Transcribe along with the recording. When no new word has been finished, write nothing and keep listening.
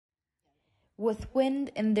With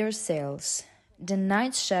wind in their sails, the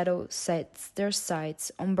night shadow sets their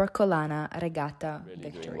sights on Barcolana Regatta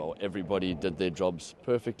victory. Well, everybody did their jobs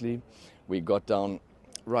perfectly. We got down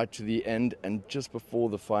right to the end, and just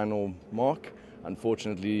before the final mark,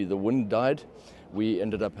 unfortunately the wind died. We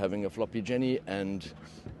ended up having a floppy Jenny and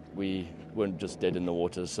we weren't just dead in the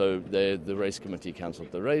water. So the race committee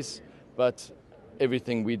cancelled the race, but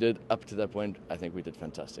everything we did up to that point, I think we did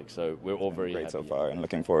fantastic. So we're all very great happy so far, and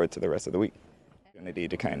looking forward to the rest of the week. Opportunity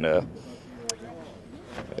to kind of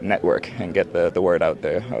network and get the word out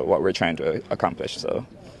there, what we're trying to accomplish. So,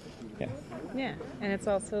 yeah. Yeah, and it's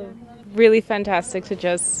also really fantastic to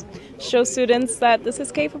just show students that this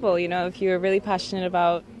is capable. You know, if you're really passionate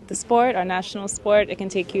about the sport, our national sport, it can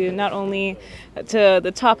take you not only to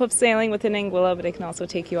the top of sailing within Anguilla, but it can also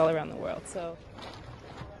take you all around the world. So.